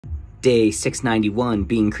Day 691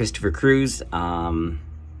 being Christopher Cruz. I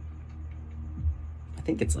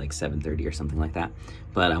think it's like 7:30 or something like that.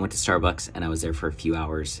 But I went to Starbucks and I was there for a few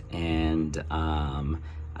hours, and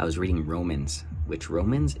I was reading Romans, which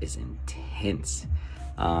Romans is intense.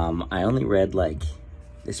 I only read like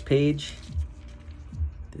this page,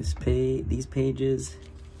 these pages,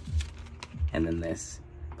 and then this.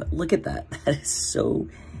 But look at that. That is so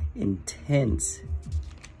intense.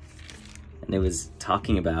 And it was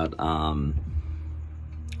talking about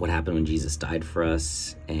what happened when Jesus died for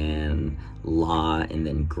us, and law, and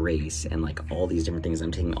then grace, and like all these different things.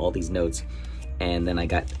 I'm taking all these notes, and then I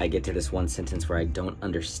get to this one sentence where I don't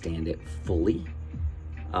understand it fully.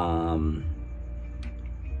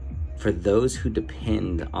 For those who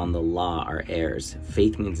depend on the law are heirs.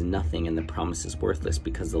 Faith means nothing, and the promise is worthless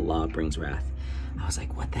because the law brings wrath. I was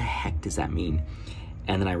like, what the heck does that mean?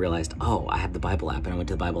 And then I realized, oh, I have the Bible app, and I went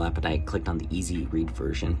to the Bible app and I clicked on the easy read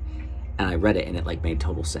version, and I read it, and it like made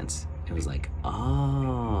total sense. It was like,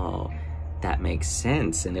 oh, that makes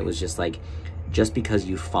sense. And it was just like, just because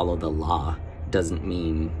you follow the law doesn't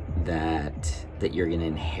mean that you're gonna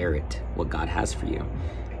inherit what God has for you.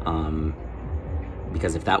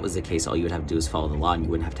 Because if that was the case, all you would have to do is follow the law, and you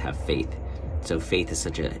wouldn't have to have faith. So faith is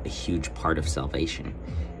such a huge part of salvation.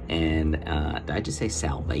 And did I just say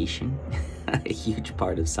salvation? A huge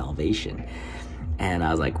part of salvation. And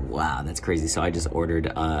I was like, wow, that's crazy. So I just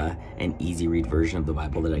ordered an easy read version of the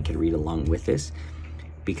Bible that I could read along with this,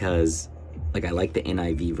 because like I like the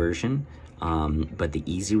NIV version, but the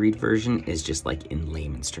easy read version is just like in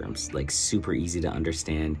layman's terms, like super easy to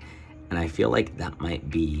understand. And I feel like that might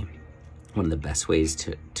be one of the best ways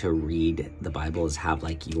to read the Bible, is have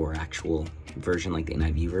like your actual version, like the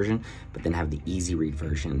NIV version, but then have the easy read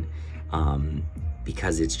version,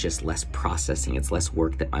 because it's just less processing. It's less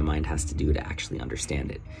work that my mind has to do to actually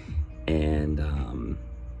understand it. And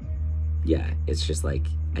yeah, it's just like,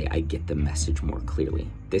 I get the message more clearly.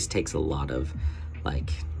 This takes a lot of like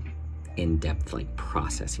in-depth like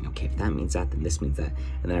processing. Okay, if that means that, then this means that.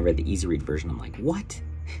 And then I read the easy read version. I'm like, what?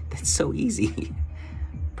 That's so easy.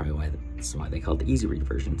 Probably that's why they call it the easy read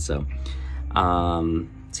version. So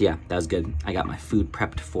yeah, that was good. I got my food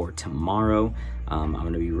prepped for tomorrow. I'm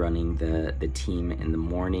gonna be running the team in the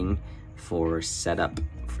morning for setup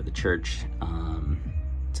for the church.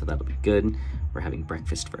 So that'll be good. We're having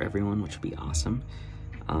breakfast for everyone, which will be awesome.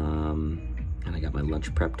 And I got my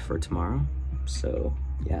lunch prepped for tomorrow. So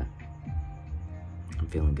yeah, I'm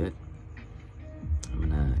feeling good. I'm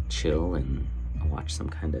gonna chill and watch some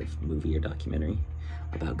kind of movie or documentary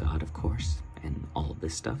about God, of course, and all of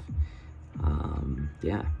this stuff.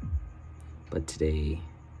 Yeah, but today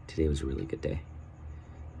was a really good day.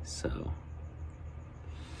 So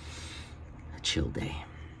a chill day,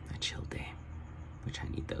 which I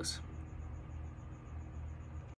need those.